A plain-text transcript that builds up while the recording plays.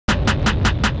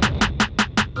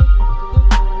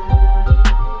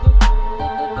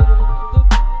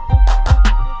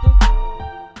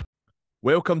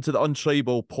Welcome to the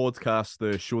Untribal podcast,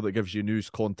 the show that gives you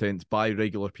news content by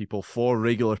regular people for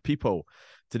regular people.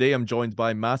 Today I'm joined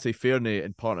by Matty Fairney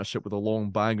in partnership with the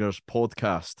Long Bangers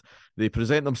podcast. They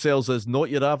present themselves as Not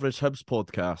Your Average Hibs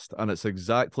podcast, and it's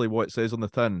exactly what it says on the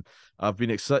tin. I've been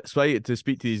excited to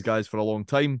speak to these guys for a long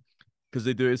time because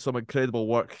they do some incredible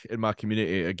work in my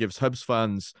community. It gives Hibs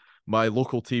fans, my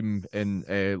local team in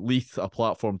Leith, a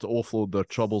platform to offload their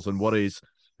troubles and worries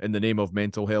in the name of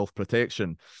mental health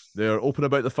protection. They're open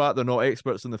about the fact they're not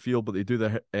experts in the field, but they do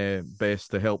their best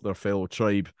to help their fellow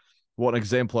tribe. What an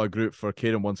exemplar group for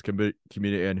caring one's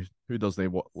community, and who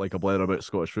doesn't like a blather about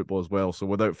Scottish football as well. So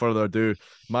without further ado,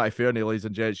 Matty Fairney, ladies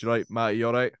and gents, you right? Matty, you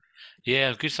all right?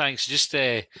 Yeah, good. Thanks.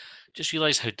 Just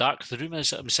realised how dark the room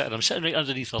is that I'm sitting. I'm sitting right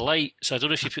underneath a light, so I don't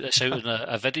know if you put this out in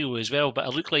a video as well. But I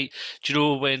look like, do you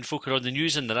know when folk are on the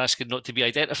news and they're asking not to be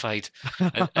identified,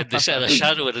 and they sit in a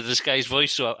shadow in a disguised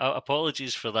voice? So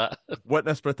apologies for that.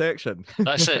 Witness protection.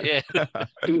 That's it. Yeah.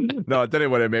 No, I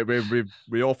didn't worry, mate.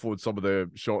 We offload some of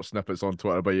the short snippets on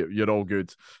Twitter, but you're all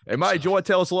good. Matty, do you So want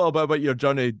to tell us a little bit about your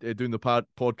journey doing the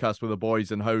podcast with the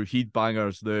boys and how Heed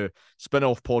Bangers, the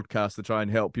spin-off podcast to try and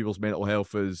help people's mental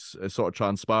health, is sort of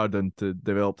transpired and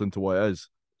developed into what it is?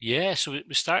 yeah, so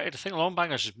we started. I think Long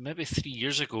Bangers was maybe 3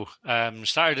 years ago.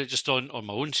 Started it just on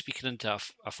my own, speaking into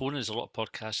a phone. There's a lot of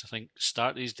podcasts I think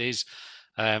start these days.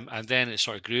 And then it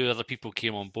sort of grew. Other people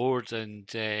came on board, and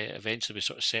eventually we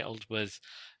sort of settled with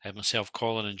myself,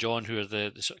 Colin, and John, who are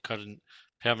the sort of current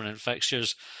permanent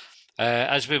fixtures.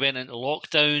 As we went into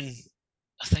lockdown,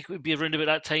 I think it would be around about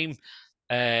that time.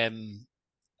 Um,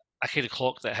 I kind of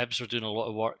clocked that Hibs were doing a lot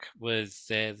of work with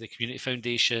the Community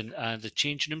Foundation and the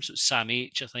changing rooms. So Sam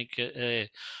H, I think,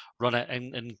 run it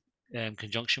in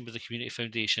conjunction with the Community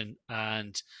Foundation,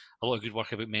 and a lot of good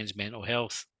work about men's mental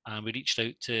health. And we reached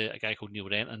out to a guy called Neil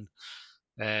Renton,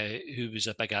 who was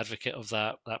a big advocate of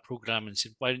that program, and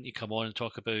said, "Why don't you come on and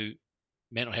talk about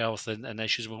mental health and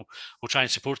issues? We'll try and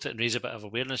support it and raise a bit of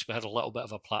awareness." We had a little bit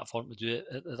of a platform to do it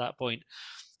at that point.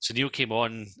 So Neil came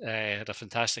on, had a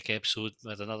fantastic episode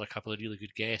with another couple of really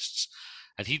good guests,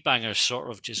 and Heatbangers sort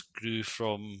of just grew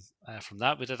from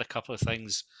that. We did a couple of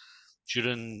things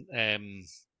during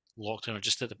lockdown, or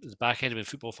just at the back end when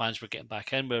football fans were getting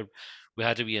back in, where we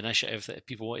had a wee initiative that if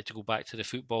people wanted to go back to the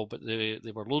football, but they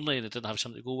were lonely and they didn't have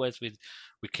something to go with,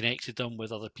 we connected them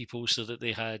with other people so that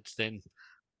they had then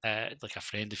like a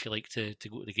friend, if you like, to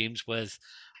go to the games with.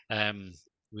 Um,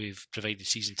 we've provided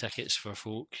season tickets for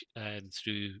folk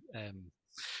through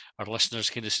our listeners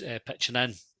kind of pitching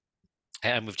in.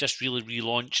 And we've just really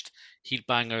relaunched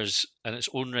Heatbangers in its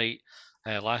own right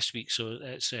last week. So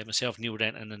it's myself, Neil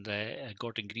Renton, and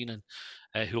Gordon Greenan,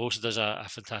 who also does a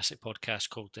fantastic podcast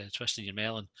called Twisting Your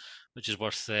Melon, which is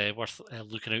worth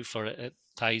looking out for. It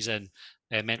ties in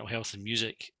mental health and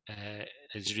music.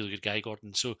 He's a really good guy,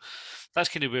 Gordon. So that's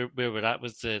kind of where we're at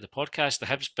with the podcast. The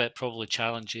Hibs bit probably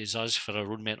challenges us for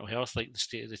our own mental health, like the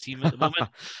state of the team at the moment.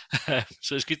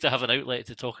 So it's good to have an outlet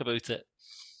to talk about it.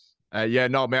 Yeah,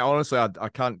 no, mate. Honestly, I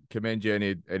can't commend you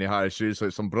any higher. Seriously,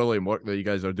 it's some brilliant work that you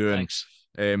guys are doing. Thanks.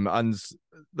 And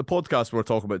the podcast we're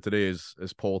talking about today is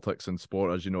politics and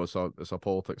sport. As you know, it's a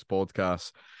politics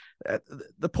podcast.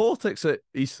 The politics at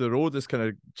Easter Road has kind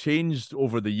of changed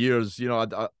over the years. You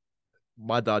know,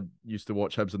 my dad used to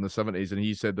watch Hibs in the 70s, and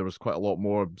he said there was quite a lot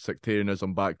more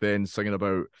sectarianism back then, singing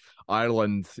about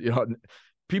Ireland. You know,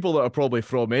 people that are probably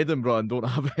from Edinburgh and don't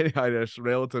have any Irish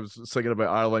relatives singing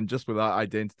about Ireland, just with that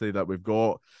identity that we've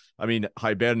got. I mean,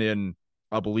 Hibernian,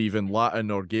 I believe in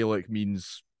Latin or Gaelic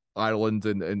means Ireland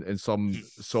in some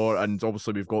sort, and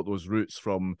obviously we've got those roots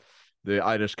from the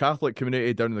Irish Catholic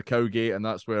community down in the Cowgate, and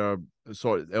that's where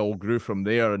sort of it all grew from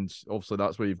there. And obviously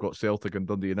that's where you've got Celtic and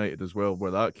Dundee United as well, where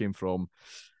that came from.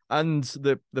 And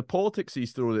the politics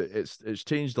Easter Road, it's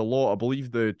changed a lot. I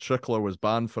believe the tricolor was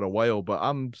banned for a while, but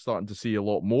I'm starting to see a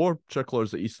lot more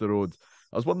tricolors at Easter Road.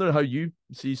 I was wondering how you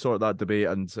see sort of that debate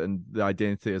and the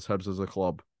identity as Hibs as a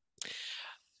club.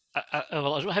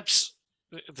 Well, Hibs,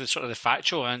 the sort of the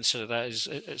factual answer to that is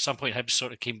at some point Hibs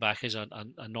sort of came back as a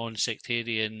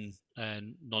non-sectarian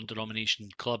and non-denomination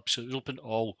club, so it was open to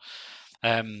all.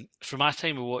 From my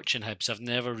time of watching Hibs, I've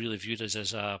never really viewed us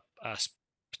as a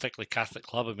particularly Catholic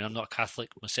club. I mean, I'm not Catholic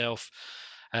myself,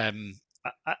 um,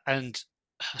 and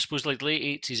I suppose like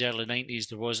late 80s, early 90s,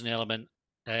 there was an element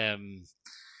um,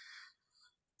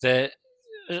 that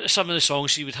some of the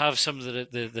songs you would have some of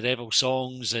the rebel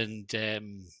songs and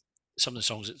some of the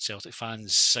songs that Celtic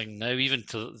fans sing now, even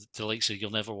to the likes of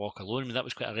 "You'll Never Walk Alone." I mean, that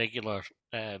was quite a regular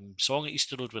song at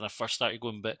Easter Road when I first started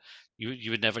going, but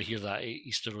you would never hear that at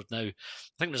Easter Road now. I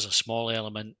think there's a small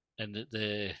element in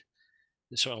the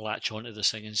sort of latch onto the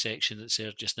singing section that's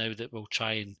there just now that will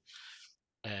try and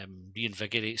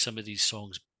reinvigorate some of these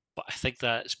songs. But I think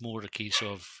that's more a case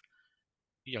of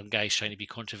young guys trying to be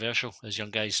controversial, as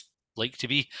young guys like to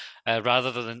be,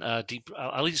 rather than a deep.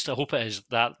 At least I hope it is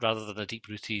that, rather than a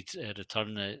deep-rooted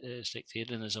return to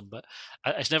sectarianism. But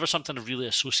it's never something I've really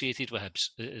associated with Hibs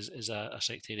is a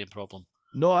sectarian problem.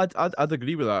 No, I'd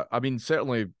agree with that. I mean,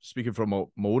 certainly speaking from my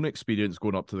own experience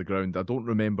going up to the ground, I don't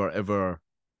remember ever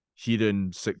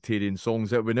hearing sectarian songs.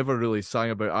 That we never really sang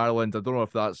about Ireland. I don't know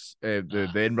if that's the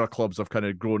Edinburgh clubs have kind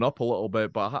of grown up a little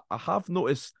bit, but I have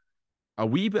noticed a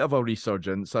wee bit of a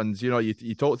resurgence. And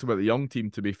you talked about the young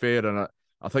team. To be fair, and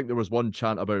I think there was one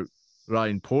chant about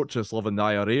Ryan Porteous loving the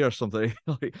IRA or something.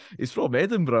 Like, he's from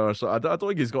Edinburgh, so I don't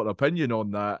think he's got an opinion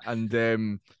on that.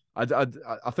 And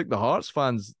I think the Hearts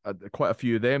fans, quite a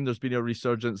few of them, there's been a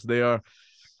resurgence there.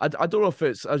 I don't know if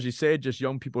it's, as you said, just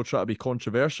young people trying to be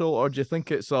controversial, or do you think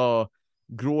it's a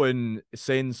growing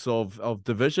sense of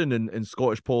division in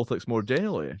Scottish politics more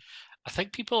generally? I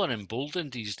think people are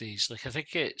emboldened these days. Like, I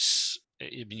think it's.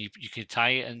 I mean, you could tie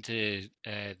it into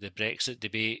the Brexit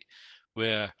debate,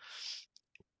 where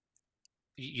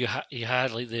you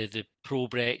had like the pro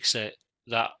Brexit,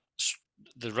 that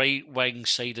the right wing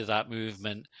side of that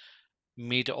movement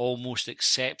made it almost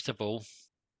acceptable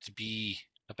to be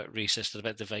a bit racist and a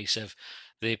bit divisive.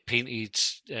 They painted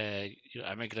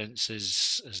immigrants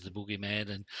as the bogeymen,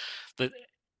 and that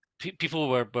people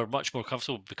were much more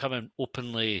comfortable becoming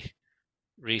openly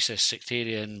racist,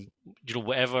 sectarian,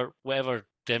 whatever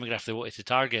demographic they wanted to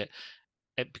target.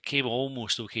 It became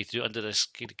almost okay to do it under this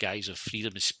kind of guise of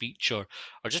freedom of speech, or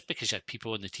just because you had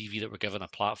people on the TV that were given a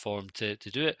platform to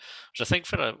do it. So I think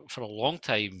for a long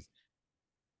time,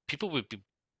 people would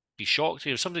be shocked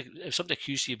if somebody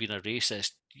accused you of being a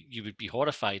racist. You would be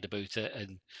horrified about it,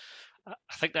 and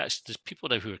I think there's people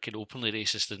now who are kind of openly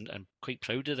racist and quite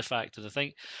proud of the fact. And I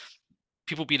think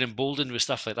people being emboldened with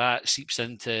stuff like that seeps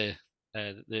into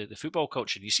the football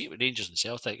culture. And you see it with Rangers and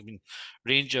Celtic. I mean,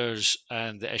 Rangers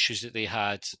and the issues that they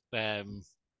had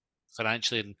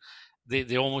financially, and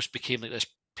they almost became like this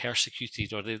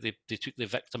persecuted, or they took the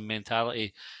victim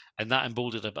mentality, and that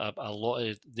emboldened a lot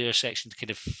of their section to kind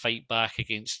of fight back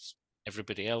against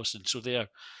everybody else. And so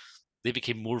they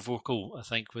became more vocal, I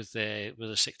think, with the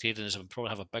sectarianism, and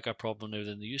probably have a bigger problem now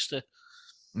than they used to.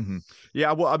 Mm-hmm.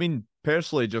 Yeah, well, I mean,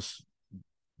 personally, just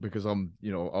because I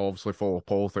obviously follow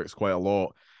politics quite a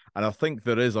lot. And I think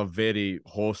there is a very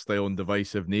hostile and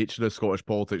divisive nature of Scottish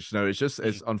politics now. It's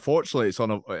unfortunately, it's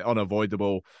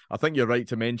unavoidable. I think you're right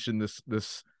to mention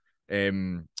this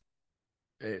um,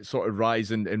 sort of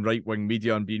rise in right wing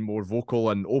media and being more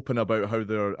vocal and open about how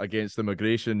they're against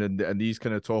immigration and these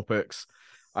kind of topics.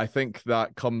 I think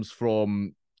that comes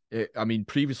from. I mean,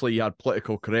 previously you had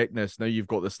political correctness. Now you've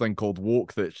got this thing called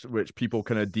woke, which people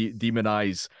kind of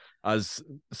demonize as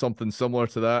something similar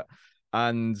to that.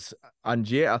 And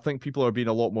yeah, I think people are being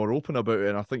a lot more open about it.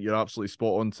 And I think you're absolutely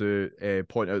spot on to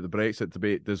point out the Brexit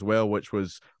debate as well, which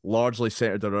was largely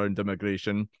centered around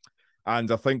immigration. And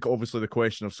I think obviously the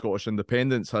question of Scottish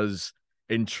independence has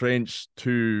entrenched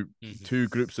two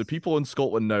groups of people in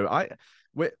Scotland now.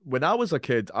 When I was a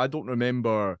kid, I don't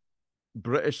remember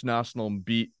British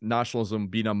nationalism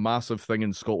being a massive thing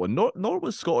in Scotland. Nor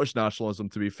was Scottish nationalism,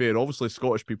 to be fair. Obviously,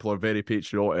 Scottish people are very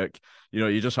patriotic.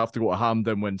 You just have to go to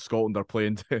Hampden when Scotland are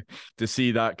playing to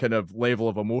see that kind of level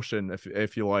of emotion,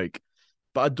 if you like.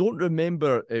 But I don't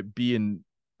remember it being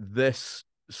this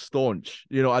staunch.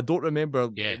 I don't remember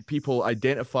Yeah, people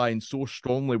identifying so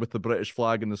strongly with the British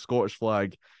flag and the Scottish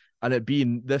flag, and it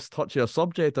being this touchy a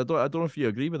subject. I don't know if you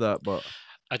agree with that, but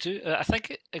I do. I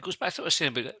think it goes back to what I was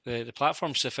saying about the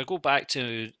platforms. So if I go back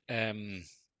to you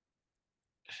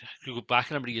go back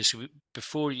a number of years, so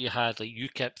before you had like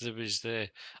UKIP, there was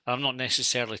I'm not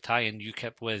necessarily tying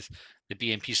UKIP with the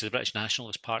BNP, so the British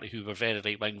Nationalist Party, who were very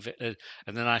right wing, and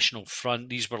the National Front.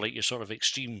 These were like your sort of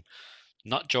extreme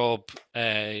nut job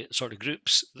sort of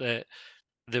groups that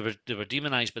they were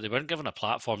demonised, but they weren't given a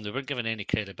platform. They weren't given any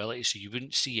credibility, so you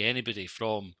wouldn't see anybody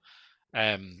from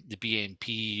the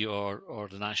BNP or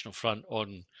the National Front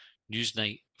on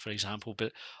Newsnight, for example.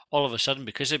 But all of a sudden,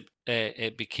 because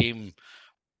it became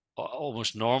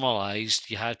almost normalised,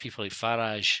 you had people like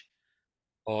Farage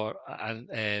and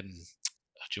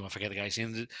do you want to forget the guy's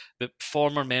name? The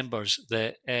former members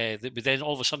that would then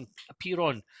all of a sudden appear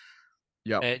on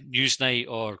yeah. Newsnight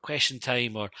or Question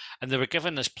Time, and they were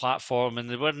given this platform, and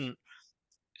they weren't,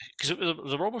 because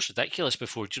they were almost ridiculous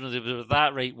before. Do you know, they were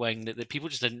that right wing that people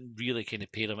just didn't really kind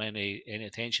of pay them any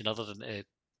attention other than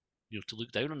to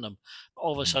look down on them. But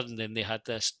all of a Mhm. sudden, then they had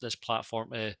this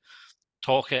platform to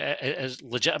talk. It has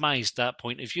legitimised that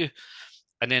point of view,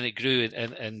 and then it grew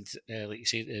and like you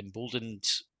say, emboldened.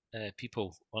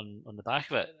 people on the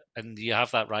back of it, and you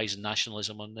have that rise in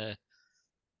nationalism on the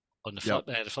Yeah.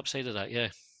 the flip side of that. Yeah.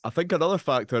 I think another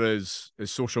factor is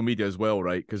social media as well,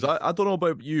 right? Because I don't know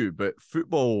about you, but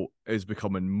football is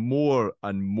becoming more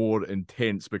and more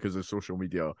intense because of social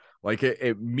media. Like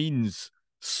it means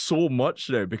so much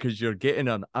now because you're getting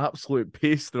an absolute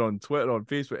paster on Twitter, on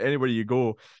Facebook, anywhere you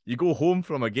go. You go home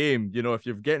from a game, if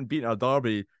you're getting beaten at a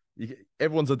derby,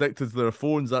 everyone's addicted to their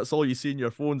phones. That's all you see in your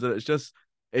phones, and it's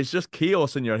just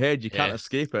chaos in your head. You can't Yeah.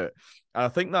 escape it. And I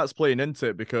think that's playing into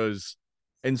it because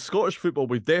in Scottish football,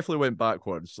 we've definitely went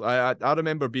backwards. I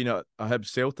remember being at a Hibs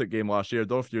Celtic game last year. I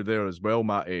don't know if you're there as well,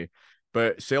 Matty.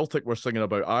 But Celtic were singing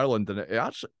about Ireland, and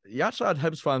you actually had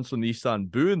Hibs fans from the East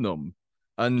Stand booing them,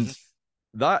 and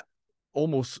that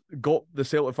almost got the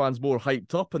Celtic fans more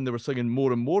hyped up, and they were singing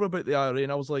more and more about the IRA.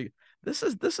 And I was like, this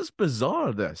is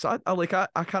bizarre. This I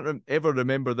can't ever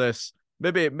remember this.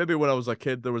 Maybe when I was a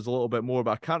kid there was a little bit more,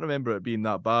 but I can't remember it being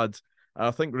that bad. And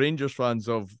I think Rangers fans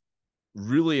have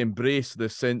really embrace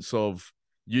this sense of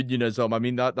unionism. I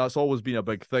mean, that's always been a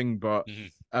big thing, but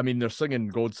I mean, they're singing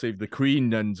 "God Save the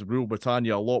Queen" and "Rule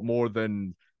Britannia" a lot more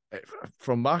than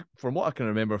from what I can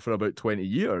remember for about 20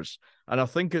 years. And I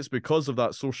think it's because of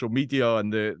that social media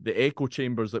and the echo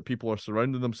chambers that people are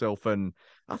surrounding themselves in.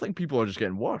 I think people are just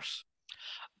getting worse.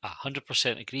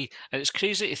 100% agree. And it's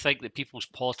crazy to think that people's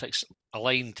politics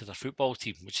align to their football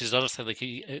team, which is the other thing. Like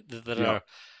there Yeah. are,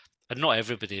 and not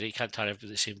everybody, right? You can't tie everybody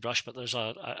the same brush, but there's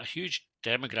a huge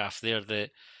demographic there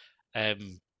that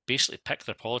basically pick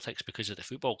their politics because of the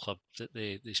football club. That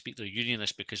they speak their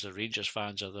unionist because they're Rangers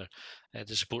fans, or they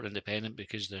support Independent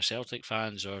because they're Celtic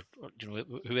fans, or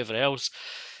whoever else.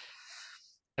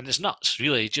 And it's nuts,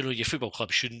 really. Your football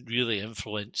club shouldn't really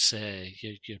influence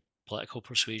your political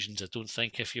persuasions. I don't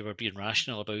think, if you were being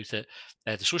rational about it.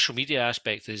 The social media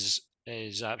aspect is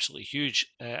absolutely huge,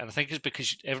 and I think it's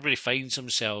because everybody finds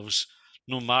themselves,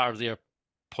 no matter their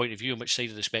point of view on which side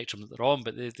of the spectrum that they're on,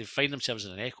 but they find themselves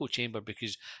in an echo chamber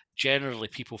because generally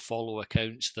people follow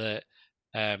accounts that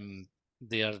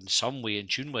they are in some way in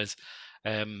tune with.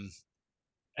 Um,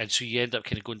 and so you end up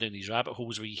kind of going down these rabbit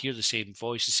holes where you hear the same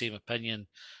voice, the same opinion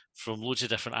from loads of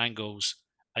different angles,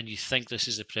 and you think this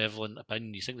is the prevalent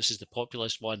opinion, you think this is the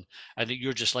populist one, and that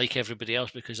you're just like everybody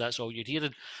else because that's all you're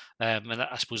hearing. And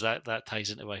I suppose that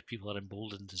ties into why people are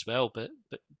emboldened as well. But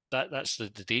that's the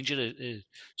danger of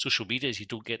social media, is you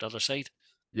don't get the other side.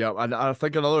 Yeah, and I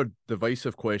think another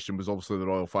divisive question was obviously the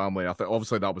royal family. I think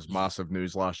obviously that was massive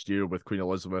news last year with Queen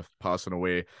Elizabeth passing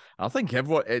away. I think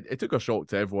everyone it took a shock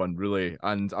to everyone really,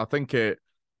 and I think it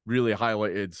really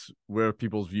highlighted where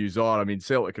people's views are. I mean,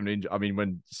 Celtic and Rangers. I mean,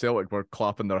 when Celtic were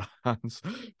clapping their hands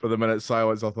for the minute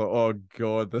silence, I thought, oh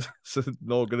god, this is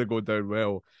not going to go down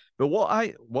well. But what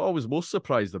I was most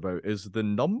surprised about is the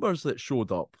numbers that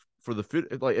showed up for the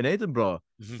foot, like in Edinburgh.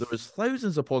 There was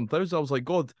thousands upon thousands. I was like,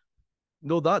 God,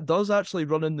 no, that does actually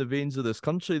run in the veins of this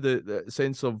country. The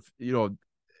sense of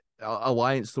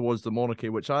alliance towards the monarchy,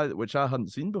 which I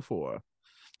hadn't seen before.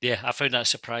 Yeah, I found that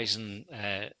surprising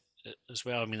as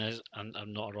well. I mean,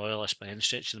 I'm not a royalist by any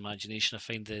stretch of the imagination. I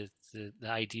find the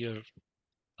idea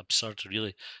absurd,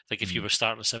 really. Like if you were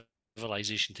starting a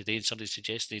civilization today and somebody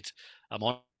suggested a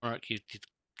monarch, you'd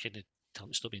kind of tell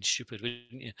them to stop being stupid,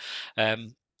 wouldn't you?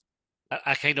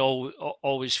 I kind of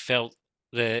always felt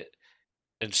that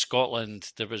in Scotland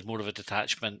there was more of a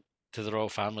detachment to the royal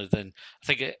family than I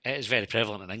think it is very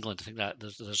prevalent in England. I think that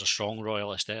there's a strong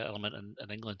royalist element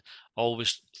in England. I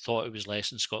always thought it was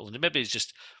less in Scotland. And maybe it's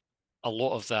just a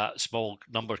lot of that small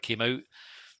number came out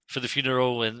for the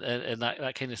funeral and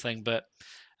that kind of thing. But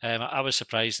I was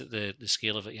surprised at the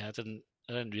scale of it. Yeah, I didn't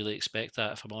really expect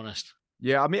that, if I'm honest.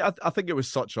 Yeah, I mean, I think it was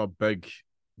such a big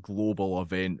global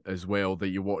event as well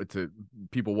that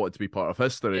people wanted to be part of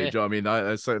history. Yeah. Do you know what I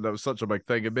mean? That was such a big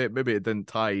thing. Maybe it didn't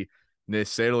tie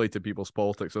necessarily to people's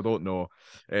politics. I don't know.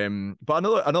 But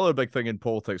another big thing in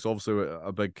politics, obviously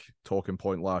a big talking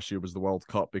point last year was the World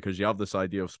Cup, because you have this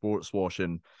idea of sports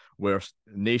washing where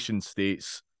nation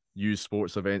states use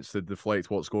sports events to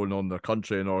deflect what's going on in their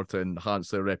country in order to enhance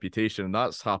their reputation, and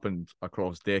that's happened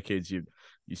across decades. You've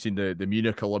seen the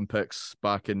Munich Olympics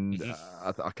back in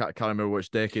I can't remember which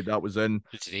decade that was in.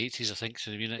 It's the 80s, I think,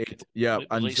 so the Munich, Yeah,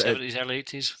 and late 70s, early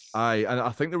 80s. and I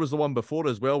think there was the one before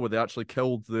as well where they actually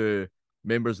killed the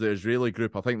members of the Israeli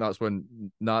group. I think that's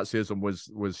when Nazism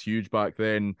was huge back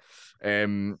then.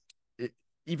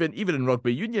 Even in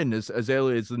rugby union, as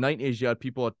early as the 90s, you had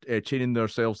people chaining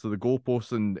themselves to the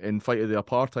goalposts in fight of the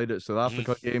apartheid at South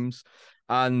Africa games.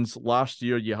 And last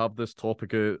year, you have this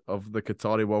topic of the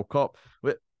Qatari World Cup.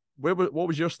 What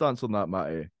was your stance on that,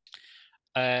 Matty?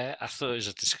 I thought it was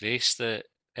a disgrace that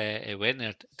went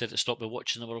there. Did it stop me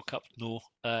watching the World Cup? No.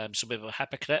 So maybe a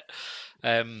hypocrite.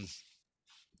 Um,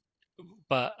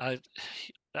 but I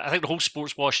think the whole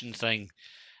sports washing thing,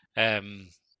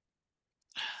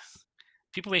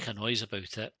 people make a noise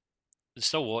about it. They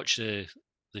still watch the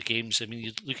games. I mean,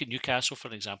 you look at Newcastle,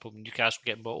 for example. Newcastle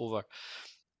getting bought over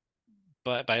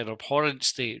by an abhorrent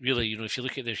state. Really, if you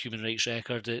look at their human rights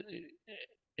record,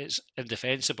 it's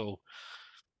indefensible.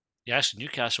 You ask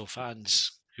Newcastle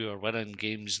fans who are winning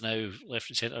games now, left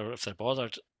and centre, if they're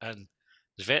bothered, and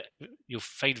you'll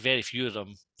find very few of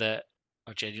them that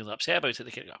are genuinely upset about it.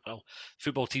 They can go, well,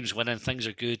 football team's winning, things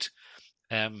are good.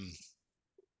 The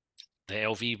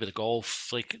LV with the golf,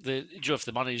 like if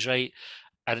the money's right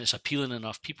and it's appealing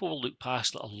enough, people will look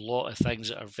past a lot of things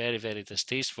that are very, very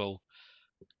distasteful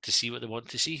to see what they want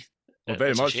to see. Well,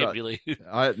 very It's a much shame, that. really.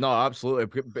 No,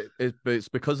 absolutely. But it's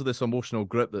because of this emotional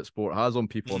grip that sport has on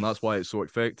people, and that's why it's so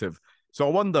effective. So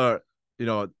I wonder,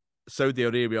 Saudi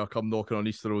Arabia come knocking on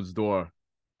Easter Road's door.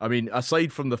 I mean,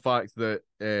 aside from the fact that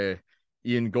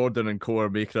Ian Gordon and co are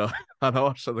making an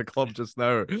arse of the club just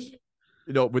now,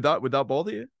 would that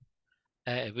bother you?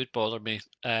 It would bother me.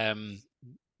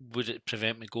 Would it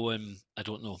prevent me going? I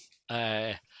don't know.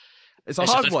 It's a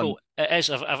hard one. It is.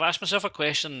 I've asked myself a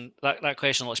question. That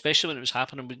question, especially when it was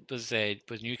happening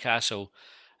with Newcastle.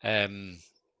 And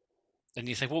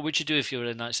you think, what would you do if you were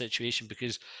in that situation?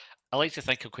 Because I like to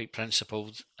think I'm quite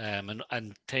principled, and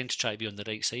tend to try to be on the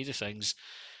right side of things.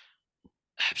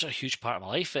 It's a huge part of my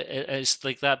life. It's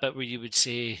like that bit where you would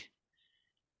say,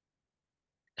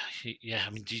 yeah, I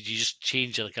mean, do you just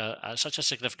change like such a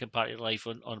significant part of your life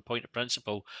on a point of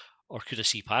principle, or could I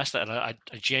see past it? And I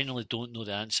genuinely don't know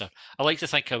the answer. I like to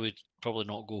think I would probably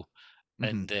not go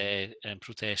and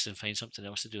protest and find something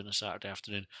else to do on a Saturday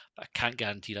afternoon, but I can't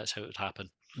guarantee that's how it would happen.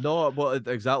 No, well,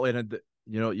 exactly, and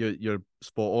you're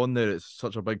spot on there. It's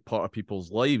such a big part of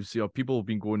people's lives. People have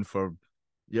been going for,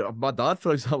 my dad,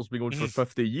 for example, has been going for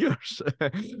 50 years,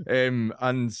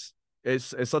 and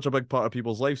it's such a big part of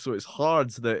people's lives. So it's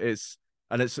hard that it's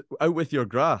out with your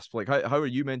grasp. Like how are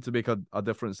you meant to make a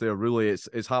difference there? Really,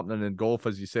 it's happening in golf,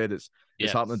 as you said. It's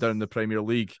happening down in the Premier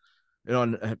League.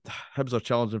 And Hibs are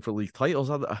challenging for league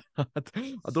titles. I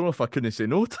don't know if I couldn't say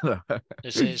no to that.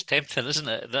 It's tempting, isn't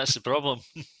it? That's the problem.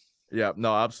 Yeah,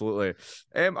 no, absolutely.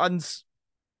 And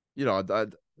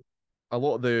a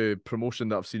lot of the promotion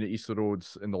that I've seen at Easter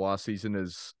Roads in the last season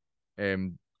is,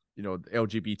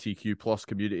 LGBTQ plus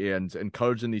community and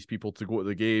encouraging these people to go to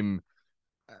the game.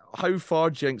 How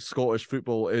far do you think Scottish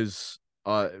football is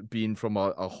being from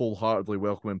a wholeheartedly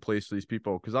welcoming place for these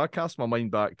people? Because I cast my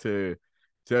mind back to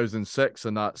 2006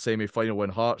 and that semi-final when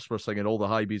Hearts were singing "All the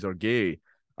Highbees are gay,"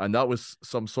 and that was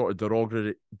some sort of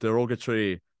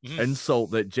derogatory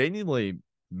insult that genuinely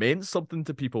meant something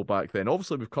to people back then.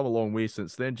 Obviously, we've come a long way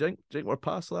since then. Do you think we're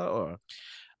past that, or?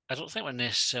 I don't think we're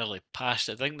necessarily past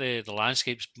it. I think the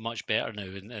landscape's much better now,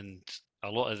 and a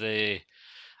lot of the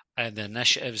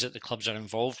initiatives that the clubs are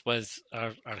involved with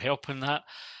are helping that.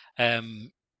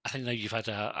 I think now you've had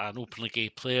an openly gay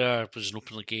player, there's an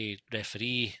openly gay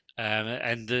referee,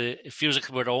 and it feels like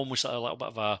we're almost at a little bit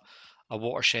of a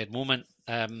watershed moment.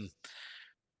 On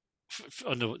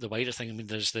the wider thing, I mean,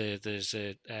 there's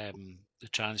the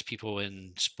trans people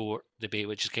in sport debate,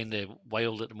 which is kind of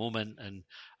wild at the moment and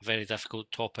a very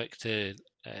difficult topic to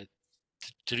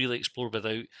really explore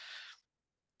without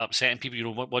upsetting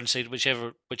people. One side,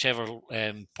 whichever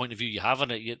point of view you have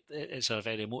on it, it's a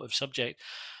very emotive subject.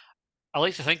 I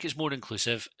like to think it's more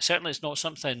inclusive. Certainly, it's not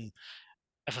something.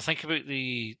 If I think about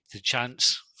the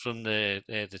chants from the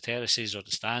terraces or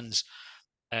the stands,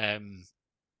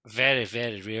 very,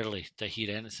 very rarely do I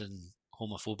hear anything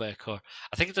homophobic, or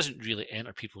I think it doesn't really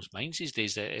enter people's minds these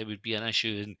days that it would be an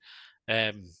issue.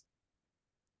 And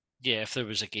yeah, if there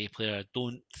was a gay player, I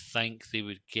don't think they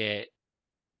would get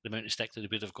the amount of stick that they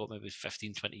would have got maybe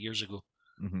 15, 20 years ago.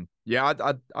 Mm-hmm. Yeah,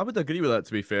 I would agree with that,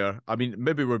 to be fair. I mean,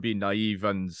 maybe we're being naive,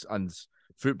 and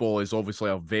football is obviously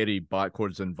a very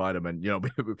backwards environment.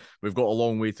 We've got a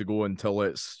long way to go until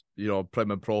it's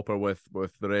prim and proper with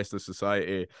the rest of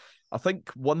society. I think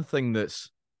one thing that's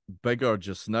bigger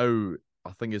just now,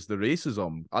 I think, is the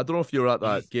racism. I don't know if you were at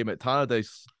that game at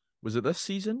Tannadice. Was it this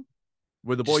season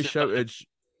where the boy shouted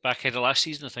back in the last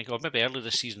season? I think, or maybe early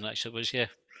this season actually it was. Yeah,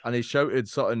 and he shouted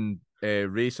something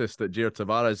racist at Jair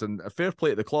Tavares, and a fair play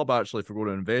to the club actually for going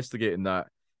to investigating that,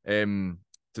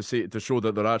 to show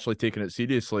that they're actually taking it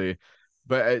seriously.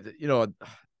 But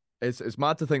it's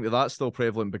mad to think that that's still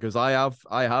prevalent, because I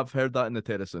have heard that in the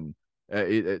terracing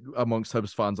amongst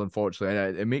Hibs fans, unfortunately,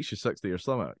 and it makes you sick to your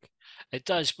stomach. It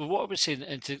does. But what I would say,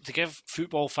 and to give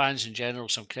football fans in general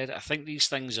some credit, I think these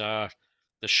things are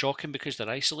shocking because they're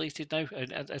isolated now,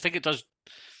 and I think it does.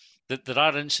 There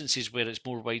are instances where it's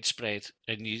more widespread,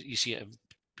 and you see it.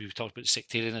 We've talked about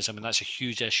sectarianism, and that's a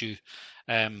huge issue.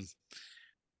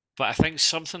 But I think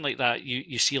something like that,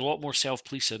 you see a lot more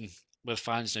self-policing with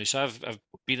fans now. So I've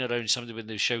been around somebody when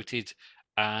they've shouted,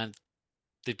 and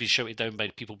they've been shouted down by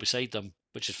people beside them,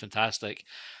 which is fantastic.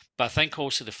 But I think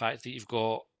also the fact that you've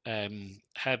got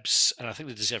Hibs, and I think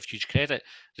they deserve huge credit,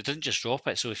 they didn't just drop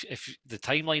it. So if the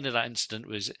timeline of that incident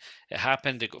was it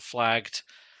happened, it got flagged,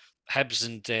 Hibs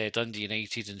and Dundee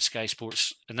United and Sky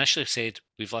Sports initially said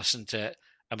we've listened to it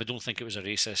and we don't think it was a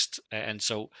racist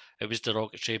insult. It was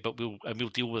derogatory, but we'll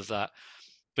deal with that.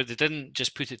 But they didn't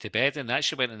just put it to bed, and they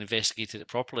actually went and investigated it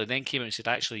properly, and then came out and said,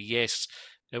 actually, yes,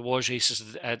 it was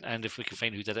racist, and if we can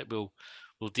find who did it, we'll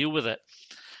deal with it.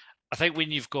 I think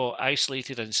when you've got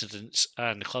isolated incidents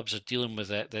and the clubs are dealing with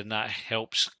it, then that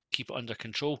helps keep it under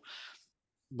control.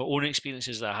 My own experience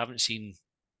is that I haven't seen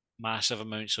massive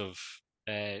amounts of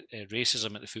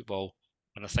racism at the football,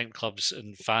 and I think clubs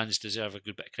and fans deserve a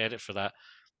good bit of credit for that.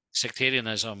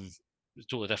 Sectarianism is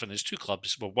totally different. There's two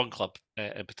clubs, well, one club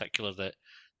in particular that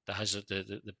has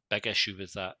the big issue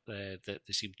with that that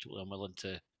they seem totally unwilling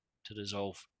to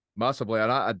resolve. Massively, and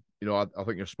I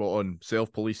think you're spot on.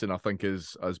 Self-policing, I think,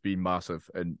 has been massive,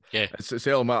 and Yeah, it's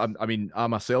I mean, I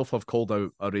myself have called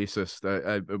out a racist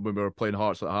when we were playing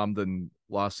Hearts at Hampden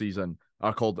last season.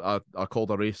 I called a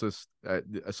racist.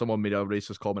 Someone made a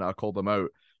racist comment. I called them out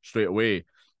straight away,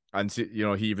 and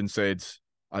he even said,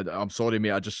 "I'm sorry,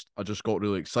 mate. I just got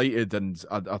really excited," and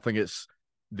I think it's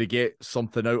they get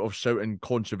something out of shouting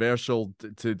controversial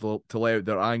to let out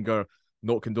their anger.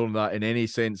 Not condoning that in any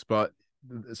sense, but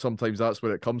sometimes that's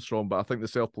where it comes from. But I think the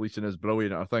self-policing is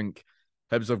brilliant. I think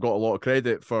Hibs have got a lot of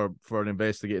credit for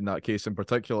investigating that case in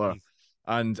particular.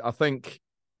 And I think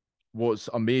what's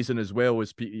amazing as well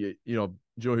is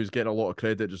Joe, who's getting a lot of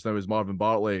credit just now is Marvin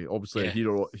Bartley, obviously a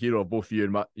hero of both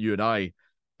you and I.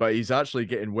 But he's actually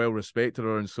getting well respected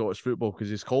around Scottish football because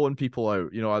he's calling people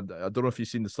out. I don't know if you've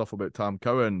seen the stuff about Tam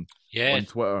Cowan on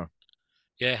Twitter.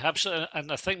 Yeah, absolutely.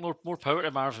 And I think more power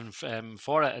to Marvin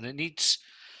for it. And it needs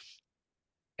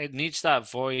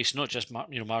that voice, not just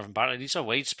Marvin Bartley. It needs a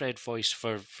widespread voice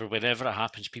for whenever it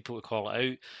happens, people to call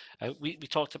it out. We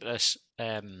talked about this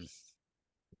on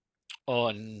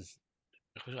one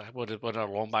of our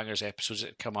Long Bangers episodes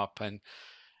that come up, and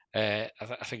I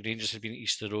think Rangers had been at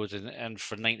Easter Road, and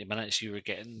for 90 minutes you were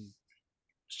getting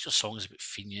just songs about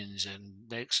Fenians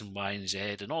and X and Y and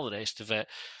Z and all the rest of it.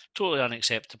 Totally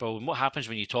unacceptable. And what happens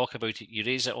when you talk about it? You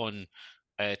raise it on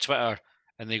Twitter,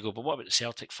 and they go, "But what about the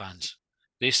Celtic fans?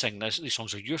 They sing this. These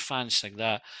songs are your fans sing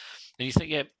that." And you think,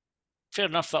 yeah, fair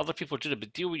enough that other people are doing it,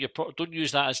 but deal with your don't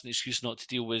use that as an excuse not to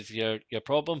deal with your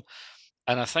problem.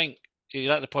 And I think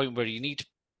you're at the point where you need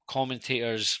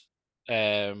commentators,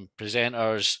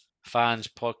 presenters, fans,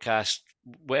 podcasts,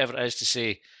 whatever it is, to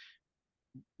say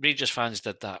Rangers fans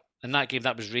did that. In that game,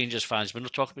 that was Rangers fans. We're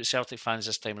not talking about Celtic fans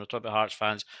this time. We're not talking about Hearts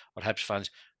fans or Hibs fans.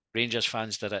 Rangers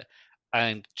fans did it.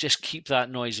 And just keep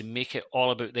that noise and make it all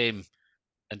about them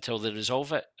until they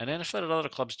resolve it. And then if there are other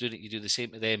clubs doing it, you do the same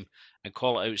to them and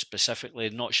call it out specifically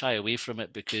and not shy away from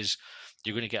it, because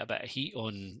you're going to get a bit of heat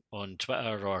on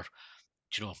Twitter or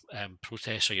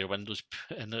protests or your windows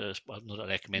put in. Not that I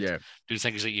recommend doing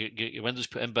things like your windows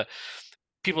put in, but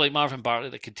people like Marvin Bartley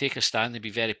that can take a stand and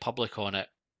be very public on it,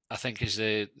 I think is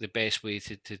the best way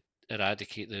to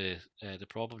eradicate the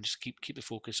problem. Just keep the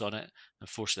focus on it and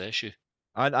force the issue.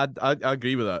 I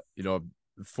agree with that.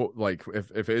 Like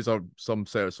if it is some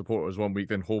set of supporters 1 week,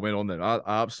 then home in on them. I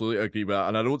absolutely agree with that,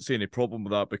 and I don't see any problem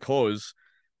with that because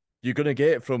you're going to get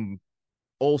it from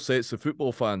all sets of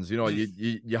football fans.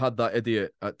 You had that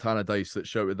idiot at Tannadice that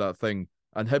shouted that thing,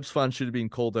 and Hibs fans should have been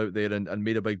called out there and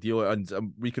made a big deal, and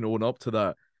we can own up to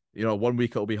that. 1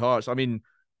 week it'll be Hearts. I mean,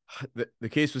 the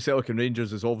case with Celtic and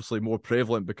Rangers is obviously more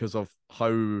prevalent because of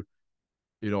how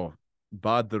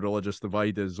bad the religious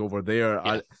divide is over there.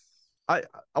 Yeah.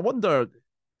 I wonder,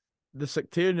 the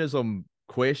sectarianism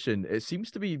question, it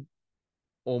seems to be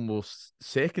almost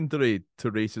secondary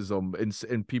to racism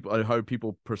in people and how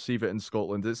people perceive it in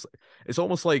Scotland. It's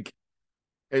almost like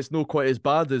it's not quite as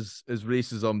bad as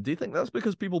racism. Do you think that's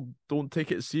because people don't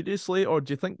take it seriously, or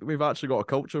do you think we've actually got a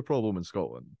culture problem in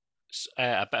Scotland?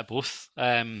 A bit of both,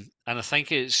 and I think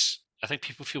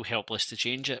people feel helpless to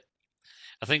change it.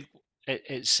 I think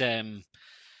it's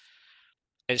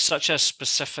such a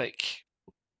specific,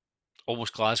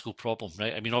 almost Glasgow problem,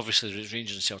 right? I mean, obviously there's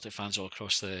Rangers and Celtic fans all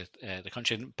across the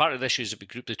country, and part of the issue is that we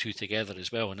group the two together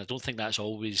as well, and I don't think that's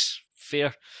always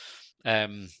fair. But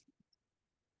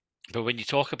when you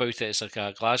talk about it, it's like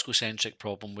a Glasgow-centric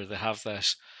problem where they have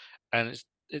this, and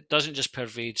it doesn't just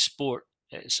pervade sport.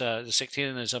 It's the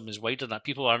sectarianism is wider than that.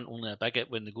 People aren't only a bigot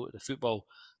when they go to the football.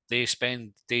 They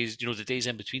spend days, the days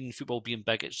in between football being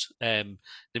bigots. They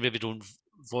maybe don't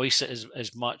voice it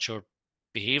as much or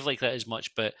behave like that as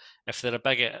much. But if they're a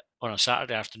bigot on a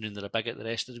Saturday afternoon, they're a bigot the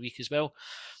rest of the week as well.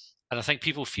 And I think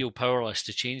people feel powerless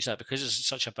to change that because it's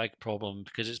such a big problem,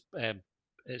 because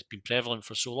it's been prevalent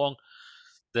for so long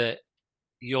that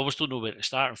you almost don't know where to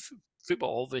start. And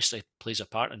football obviously plays a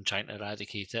part in trying to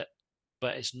eradicate it,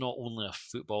 but it's not only a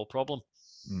football problem.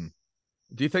 Mm.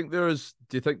 Do you think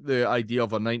the idea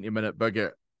of a 90-minute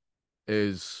bigot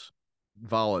is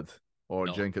valid, or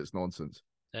do No, you think it's nonsense?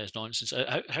 it's nonsense.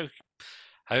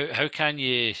 How can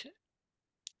you?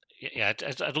 Yeah,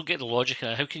 I don't get the logic.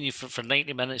 How can you, for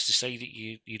 90 minutes, decide that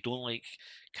you don't like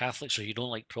Catholics or you don't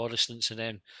like Protestants, and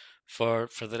then for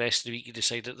the rest of the week you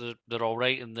decide that they're all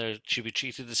right and they should be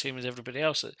treated the same as everybody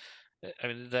else? I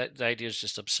mean, the idea is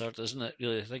just absurd, isn't it?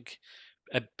 Really, I think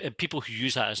and people who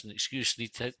use that as an excuse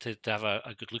need to have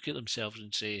a good look at themselves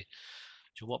and say,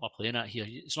 what am I playing at here?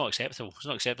 It's not acceptable. It's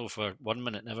not acceptable for 1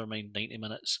 minute, never mind 90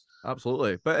 minutes.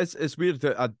 Absolutely, but it's weird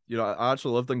that I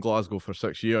actually lived in Glasgow for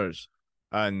 6 years,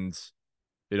 and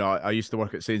I used to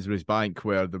work at Sainsbury's Bank,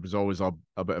 where there was always a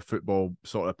bit of football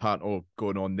sort of panto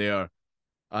going on there,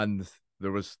 and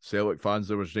there was Celtic fans,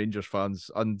 there was Rangers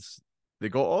fans, and they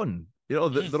got on. They're all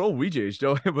Weejays.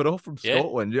 We're all from Yeah.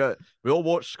 Scotland. Yeah, we all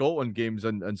watch Scotland games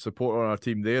and support our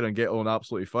team there and get on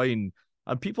absolutely fine.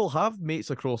 And people have mates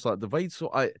across that divide.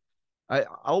 So I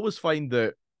always find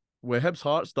that with Hibs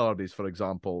Hearts derbies, for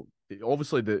example,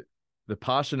 obviously the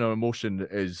passion and emotion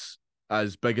is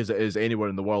as big as it is anywhere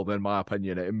in the world, in my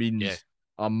opinion. It Yeah. means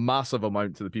a massive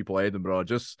amount to the people of Edinburgh.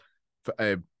 Just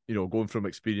going from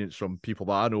experience from people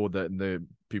that I know, that and the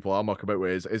people I muck about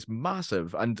with, is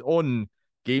massive. And on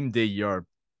game day, you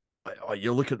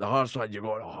look at the Hearts and you're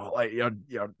going, oh, like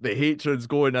you're the hatred's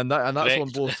going, and that's on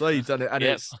Correct. both sides, and Yep.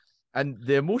 it's and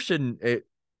the emotion, it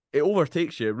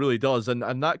overtakes you, it really does, and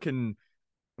that can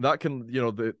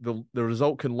the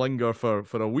result can linger for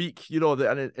a week,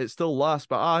 and it still lasts.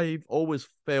 But I've always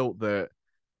felt that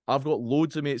I've got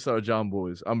loads of mates that are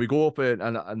Jambos, and we go up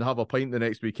and have a pint the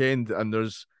next weekend, and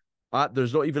there's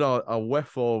not even a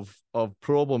whiff of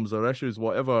problems or issues,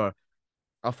 whatever.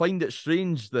 I find it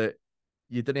strange that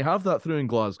you didn't have that through in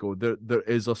Glasgow. There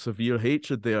is a severe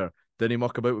hatred there. Didn't he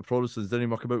muck about with Protestants? Didn't he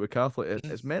muck about with Catholic?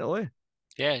 It's mental, eh?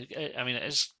 Yeah, I mean,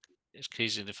 it's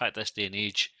crazy. The fact this day and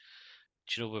age,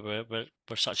 we're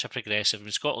such a progressive. I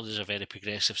mean, Scotland is a very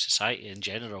progressive society in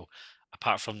general,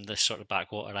 apart from this sort of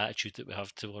backwater attitude that we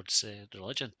have towards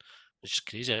religion, which is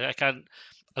crazy. I don't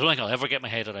think I'll ever get my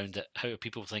head around it. How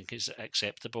people think it's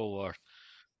acceptable or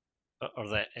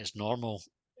that it's normal.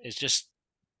 It's just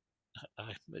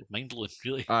mind blowing,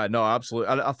 really. No,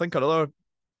 absolutely. And I think another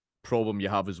problem you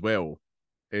have as well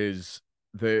is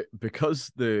because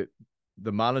the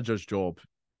manager's job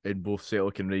in both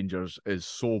Celtic and Rangers is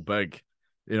so big.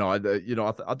 I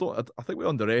think we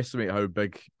underestimate how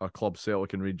big a club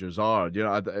Celtic and Rangers are.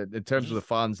 In terms of the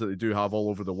fans that they do have all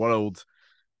over the world,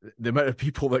 the amount of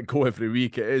people that go every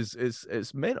week,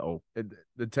 it's mental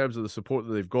in terms of the support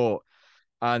that they've got,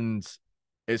 and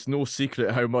it's no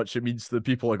secret how much it means to the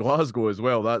people of Glasgow as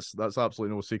well. That's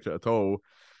absolutely no secret at all.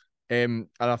 And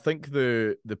I think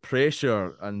the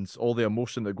pressure and all the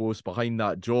emotion that goes behind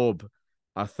that job,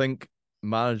 I think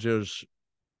managers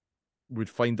would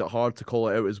find it hard to call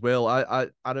it out as well. I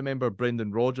remember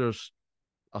Brendan Rodgers,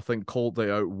 I think, called it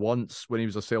out once when he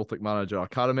was a Celtic manager. I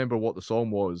can't remember what the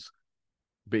song was,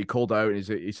 but he called it out and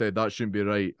he said that shouldn't be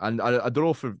right. And I don't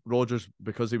know if Rodgers,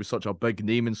 because he was such a big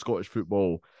name in Scottish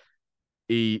football,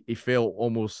 he felt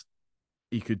almost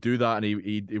he could do that, and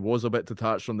he was a bit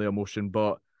detached from the emotion.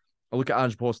 But I look at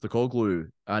Ange Postecoglou,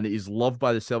 and he's loved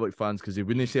by the Celtic fans because he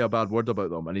wouldn't say a bad word about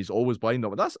them, and he's always behind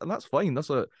them, and that's fine. That's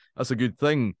a good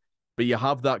thing. But you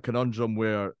have that conundrum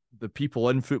where the people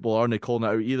in football aren't calling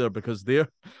it out either, because they're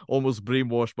almost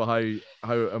brainwashed by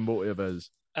how emotive it is.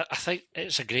 I think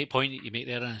it's a great point that you make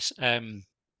there, Anis. And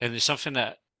it's something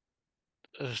that,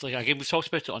 like again, we've talked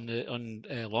about it on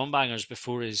Long Bangers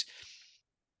before. Is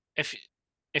if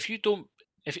if you don't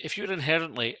if you're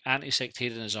inherently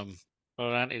anti-sectarianism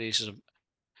or anti-racism,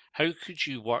 how could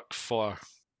you work for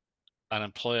an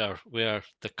employer where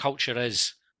the culture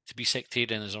is to be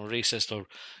sectarianism or racist or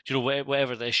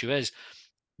whatever the issue is,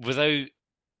 without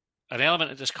an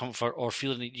element of discomfort or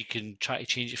feeling that you can try to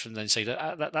change it from the inside?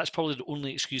 That's probably the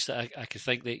only excuse that I could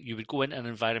think that you would go into an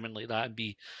environment like that and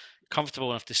be comfortable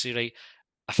enough to say, right,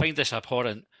 I find this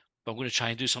abhorrent, but I'm going to try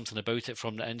and do something about it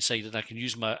from the inside, and I can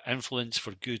use my influence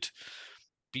for good.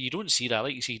 But you don't see that,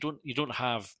 like you say, you don't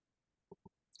have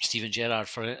Steven Gerrard,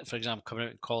 for example, coming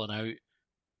out and calling out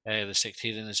the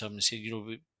sectarianism and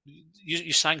saying,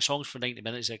 you sang songs for 90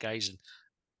 minutes there, guys, and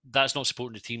that's not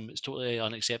supporting the team. It's totally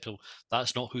unacceptable.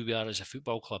 That's not who we are as a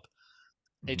football club.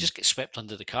 It just gets swept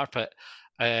under the carpet.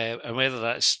 And whether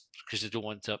that's because they don't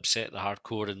want to upset the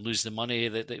hardcore and lose the money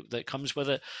that comes with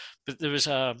it. But there was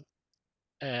I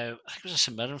think it was a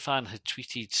St Mirren fan had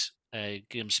tweeted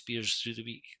Graham Spears through the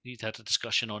week. He'd had a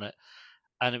discussion on it.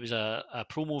 And it was a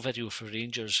promo video for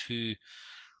Rangers who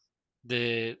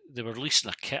they were releasing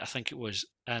a kit, I think it was,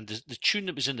 and the tune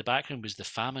that was in the background was the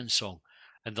Famine song,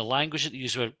 and the language that they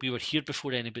used were, "We were here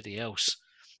before anybody else."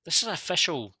 This is an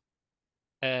official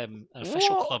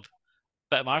What? club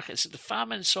bit of market. It's the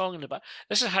Famine song in the back.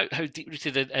 This is how deep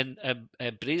rooted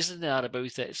and brazen they are about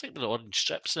it. It's like with the orange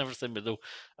strips and everything, but though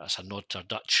that's a nod to our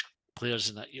Dutch players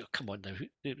and that. Come on now,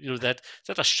 that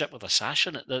a strip with a sash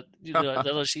in it. The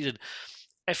other season.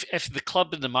 If the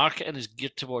club and the marketing is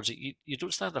geared towards it, you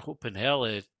don't stand a hope in hell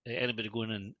of anybody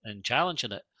going and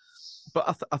challenging it.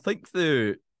 But I think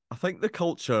the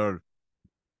culture,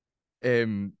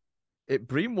 it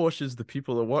brainwashes the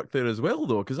people that work there as well,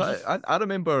 though. Because I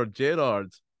remember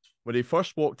Gerrard when he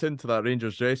first walked into that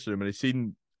Rangers dressing room and he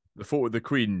seen the photo of the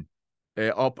Queen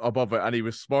up above it, and he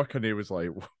was smirking. He was like,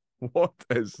 "What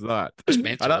is that?" It's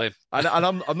mental. And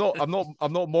I'm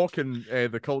not mocking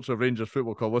the culture of Rangers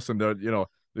Football Club. Listen,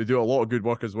 they do a lot of good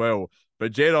work as well.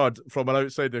 But Gerrard from an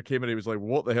outsider came in, he was like,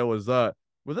 "What the hell is that?"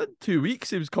 Within 2 weeks,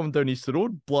 he was coming down Easter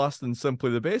Road blasting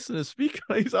Simply the Best in his speaker.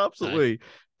 He's absolutely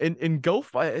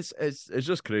engulfed by it. It's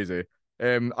just crazy.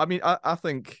 I mean, I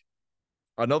think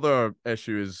another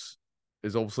issue is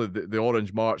obviously the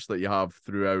Orange March that you have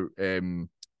throughout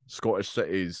Scottish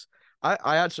cities.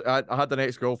 I had an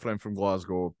ex-girlfriend from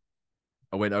Glasgow.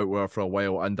 I went out with her for a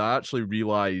while, and I actually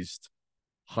realised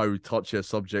how touchy a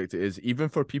subject it is, even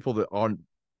for people that aren't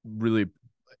really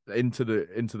into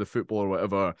the football or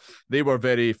whatever. They were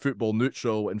very football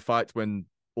neutral. In fact, when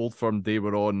Old Firm Day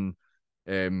were on,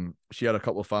 she had a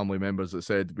couple of family members that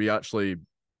said, "We actually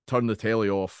turn the telly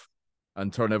off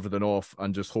and turn everything off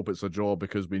and just hope it's a draw,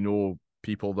 because we know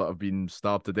people that have been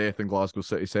stabbed to death in Glasgow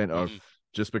city centre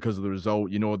just because of the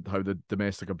result. You know how the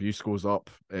domestic abuse goes up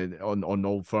on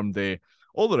Old Firm Day,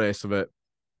 all the rest of it."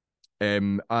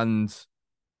 And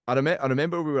I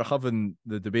remember we were having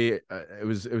the debate. It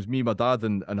was me, my dad,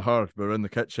 and her. We were in the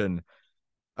kitchen,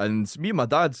 and me and my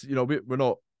dad,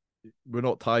 we're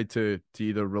not tied to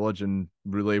either religion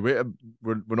really. We're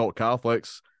not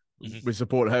Catholics. We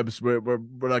support Hibs.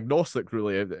 We're agnostic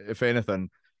really, if anything.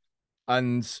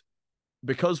 And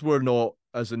because we're not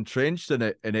as entrenched in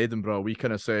it in Edinburgh, we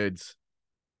kind of said,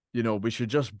 we should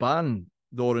just ban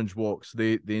the orange walks.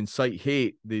 They incite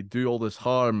hate. They do all this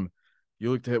harm. You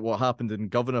looked at what happened in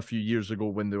Govan a few years ago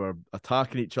when they were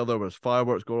attacking each other. There was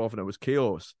fireworks going off and it was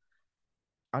chaos.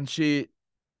 And she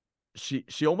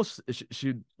almost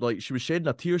she was shedding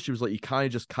a tear. She was like, "You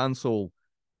can't just cancel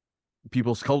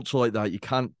people's culture like that. You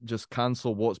can't just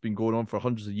cancel what's been going on for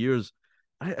hundreds of years."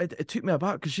 And it took me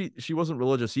aback because she wasn't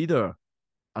religious either.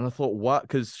 And I thought, what?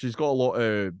 Because she's got a lot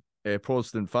of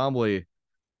Protestant family.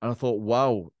 And I thought,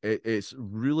 wow, it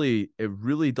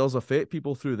really does affect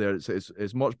people through there.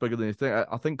 It's much bigger than you think.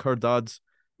 I think her dad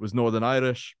was Northern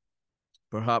Irish.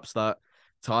 Perhaps that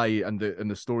tie and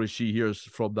the stories she hears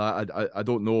from that, I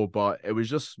don't know, but it was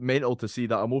just mental to see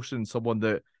that emotion in someone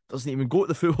that doesn't even go to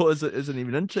the football, isn't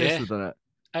even interested in it.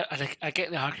 I get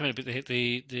the argument about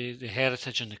the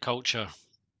heritage and the culture.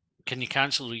 Can you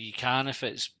cancel? You can if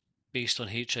it's based on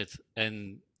hatred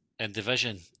and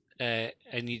division.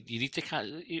 And you need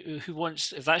to who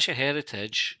wants, if that's your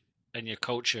heritage and your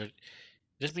culture,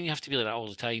 doesn't mean you have to be like that all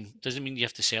the time. Doesn't mean you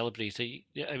have to celebrate it.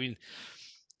 I mean,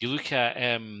 you look at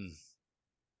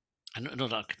I know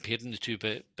that I'm comparing the two,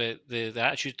 but the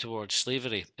attitude towards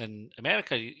slavery in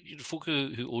America, folk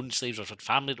who own slaves or had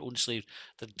family that owned slaves,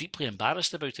 they're deeply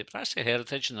embarrassed about it. But that's their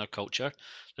heritage and their culture.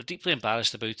 They're deeply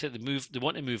embarrassed about it. They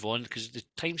want to move on because the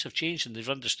times have changed and they've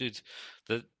understood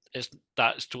that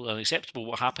that's totally unacceptable.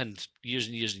 What happened years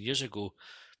and years and years ago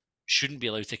shouldn't be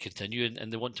allowed to continue,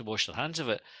 and they want to wash their hands of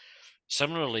it.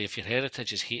 Similarly, if your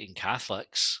heritage is hating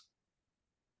Catholics,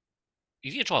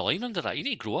 you need to draw a line under that. You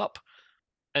need to grow up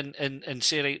and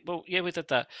say, right, well, yeah, we did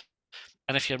that.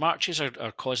 And if your marches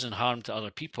are causing harm to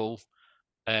other people,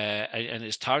 and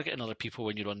it's targeting other people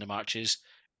when you're on the marches,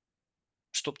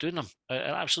 stop doing them. And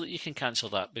absolutely, you can cancel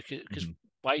that because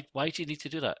why do you need to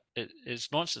do that?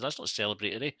 It's nonsense. That's not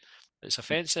celebratory. It's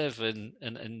offensive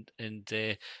and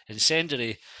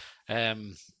incendiary,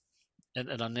 and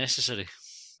unnecessary.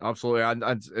 Absolutely, and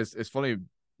it's funny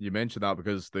you mentioned that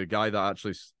because the guy that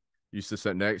actually used to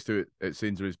sit next to it at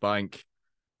Sainsbury's Bank,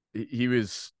 he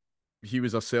was he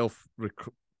was a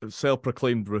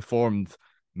self-proclaimed reformed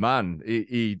man.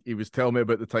 He was telling me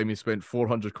about the time he spent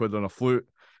 400 quid on a flute.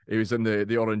 He was in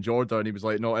the Orange Order, and he was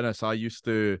like, "No, Innes, I used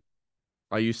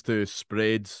to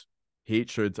spread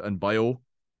hatred and bile."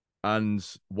 And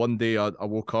one day I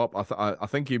woke up. I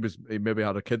think he maybe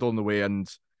had a kid on the way, and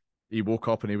he woke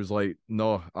up and he was like,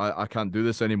 "No, I can't do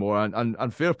this anymore."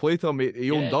 And fair play to him.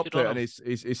 He owned Yeah, up good to on it, and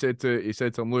him. he said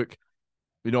to him, "Look,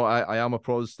 I am a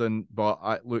Protestant, but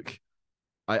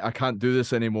I can't do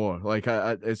this anymore. Like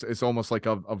it's almost like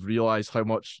I've realized how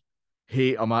much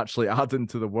hate I'm actually adding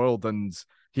to the world." And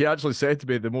he actually said to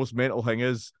me, the most mental thing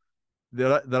is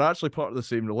they're actually part of the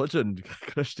same religion,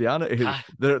 Christianity. Ah,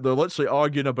 They're literally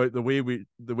arguing about the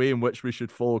way in which we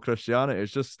should follow Christianity.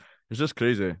 It's just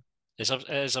crazy. it's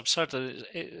absurd.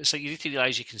 It's like you need to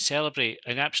realise you can celebrate,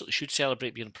 and absolutely should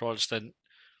celebrate being a Protestant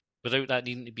without that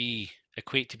needing to be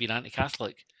equate to being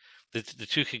anti-Catholic. The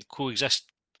two can coexist,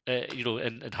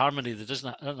 in harmony. There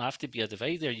doesn't have to be a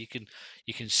divide there. You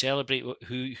can celebrate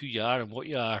who you are and what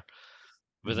you are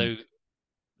Mm-hmm. without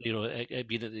it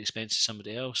being at the expense of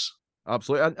somebody else.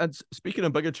 Absolutely. And speaking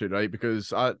of bigotry, right?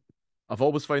 Because I've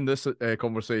always found this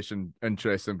conversation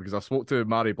interesting because I spoke to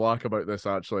Mary Black about this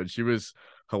actually, and she was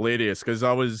hilarious because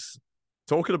I was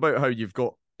talking about how you've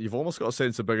almost got a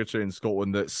sense of bigotry in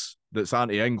Scotland that's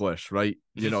anti-English, right?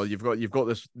 You've got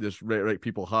this rhetoric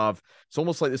people have. It's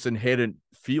almost like this inherent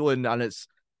feeling, and it's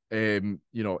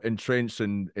entrenched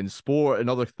in sport and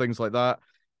other things like that.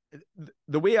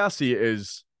 The way I see it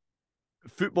is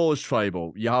football is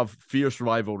tribal. You have fierce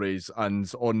rivalries,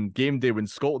 and on game day when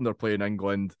Scotland are playing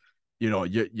England,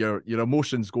 your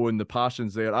emotions go in, the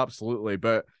passions there, absolutely.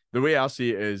 But the way I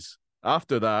see it is,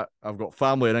 after that, I've got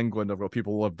family in England. I've got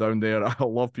people who live down there. I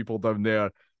love people down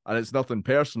there, and it's nothing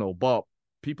personal. But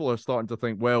people are starting to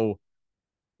think, well,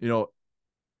 you know,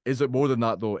 is it more than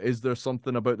that though? Is there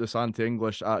something about this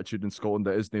anti-English attitude in Scotland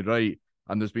that isn't right?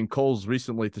 And there's been calls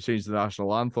recently to change the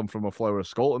national anthem from "A Flower of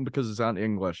Scotland" because it's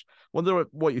anti-English. Wonder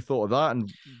what you thought of that.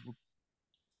 And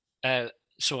Uh,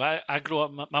 so I grew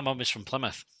up. My mum is from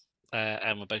Plymouth,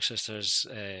 and my big sister is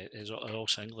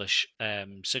also English.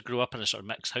 So I grew up in a sort of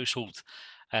mixed household,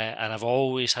 and I've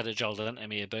always had it drilled into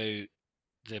me about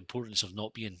the importance of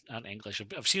not being anti-English.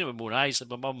 I've seen it with my own eyes. Like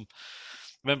my mum,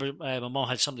 remember, my mum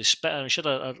had somebody spit at her. She had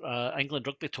a England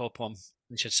rugby top on,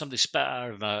 and she had somebody spit at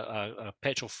her in a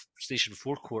petrol station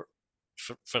forecourt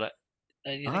for it.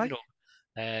 And you think,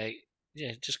 aye,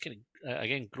 yeah, just kind of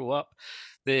again grow up.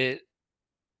 The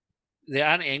the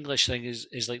anti-English thing is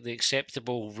like the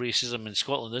acceptable racism in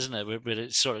Scotland, isn't it? Where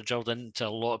it's sort of drilled into a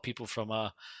lot of people from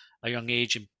a young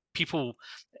age, and people,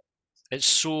 it's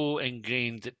so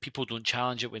ingrained that people don't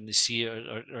challenge it when they see it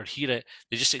or hear it.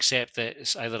 They just accept that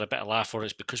it's either a bit of laugh or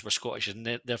it's because we're Scottish, and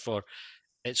therefore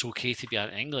it's okay to be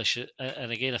anti-English.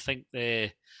 And again, I think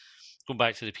going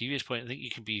back to the previous point, I think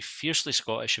you can be fiercely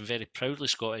Scottish and very proudly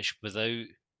Scottish without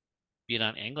being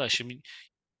anti-English. I mean,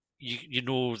 you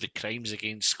know the crimes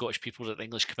against Scottish people that the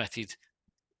English committed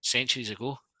centuries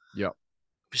ago. yeah,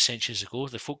 Centuries ago,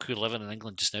 the folk who are living in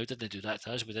England just now didn't do that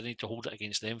to us. We didn't need to hold it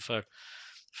against them for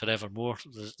forevermore.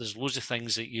 There's loads of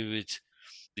things that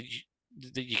that you,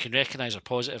 that you can recognise are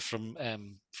positive from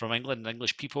England and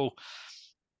English people.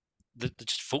 They're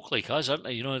just folk like us, aren't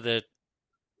they?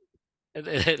 At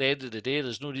the end of the day,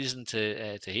 there's no reason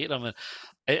to hate them. And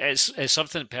it's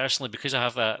something personally, because I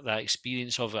have that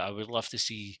experience of it. I would love to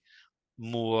see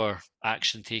more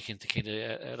action taken to kind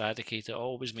of eradicate it. It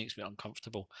always makes me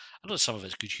uncomfortable. I know some of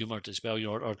it's good humoured as well,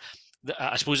 or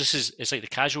I suppose it's like the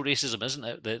casual racism, isn't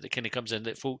it? That kind of comes in,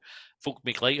 that folk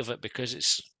make light of it because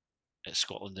it's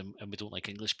Scotland, and we don't like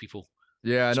English people.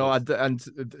 yeah. I know. So And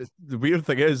the weird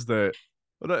thing is that,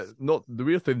 well, not the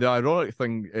weird thing. The ironic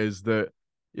thing is that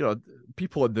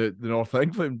people in the North of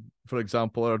England, for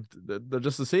example, they're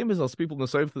just the same as us. People in the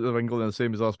south of England are the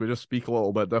same as us. We just speak a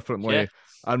little bit yeah, differently,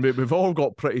 and we've all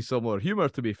got pretty similar humor.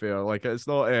 To be fair, like it's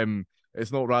not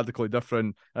radically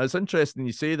different. And it's interesting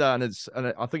you say that,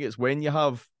 and I think it's when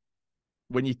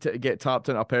you get tapped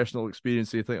into a personal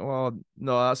experience, you think, well,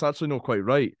 no, that's actually not quite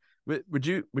right. Would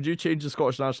you change the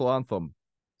Scottish national anthem?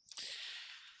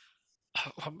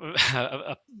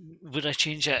 would I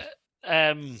change it?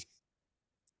 Um,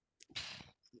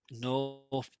 no,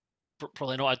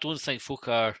 probably not. I don't think folk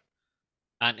are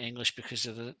anti-English because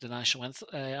of the national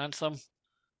anthem.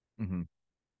 Mm-hmm.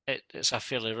 It's a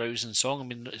fairly rousing song. I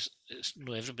mean, it's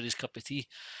not everybody's cup of tea.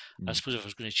 I suppose if I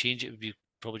was going to change it, it would be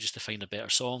probably just to find a better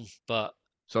song. But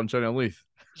Sunshine and Leith.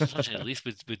 Sunshine at least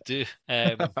would do.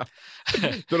 Don't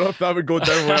know if that would go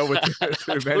down well with too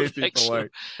I many don't think people. so.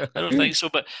 Like, I don't think so.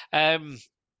 But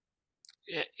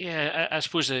yeah, I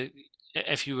suppose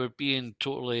if you were being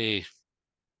totally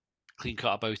clean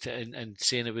cut about it and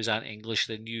saying it was anti-English,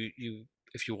 then you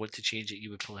if you want to change it, you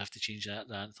would probably have to change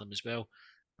the anthem as well.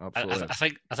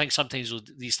 Absolutely. I think sometimes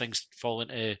these things fall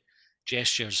into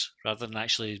gestures rather than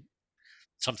actually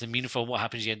something meaningful. And what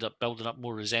happens, you end up building up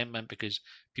more resentment because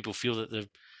people feel that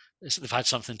they've had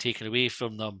something taken away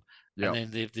from them,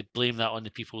 and then they blame that on the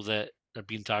people that are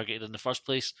being targeted in the first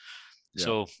place.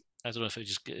 So I don't know if it would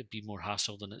just be more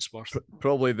hassle than it's worth.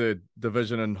 Probably the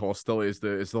division and hostility is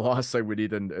the last thing we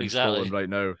need in Scotland right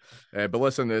now. But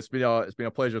listen, it's been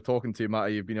a pleasure talking to you,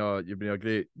 Matty. You've been a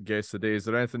great guest today. Is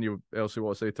there anything else you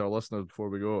want to say to our listeners before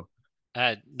we go?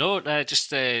 No,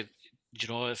 just you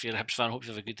know, if you're a Hibs fan, I hope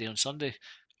you have a good day on Sunday.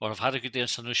 Or I've had a good day on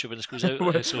Sunday when this goes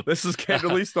out. So this is getting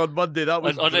released on Monday. That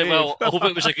was brave. Well, I hope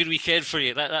it was a good weekend for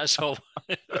you. That's all.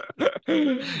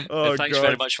 Thanks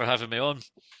very much for having me on.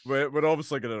 We're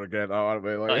obviously going to regret that, aren't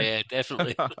we? Like... Oh yeah,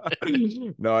 definitely.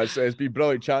 No, it's been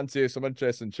brilliant chatting to you. Some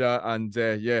interesting chat, and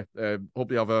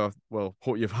hope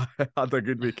you've had a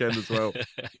good weekend as well.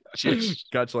 Cheers.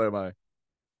 Catch you later, man.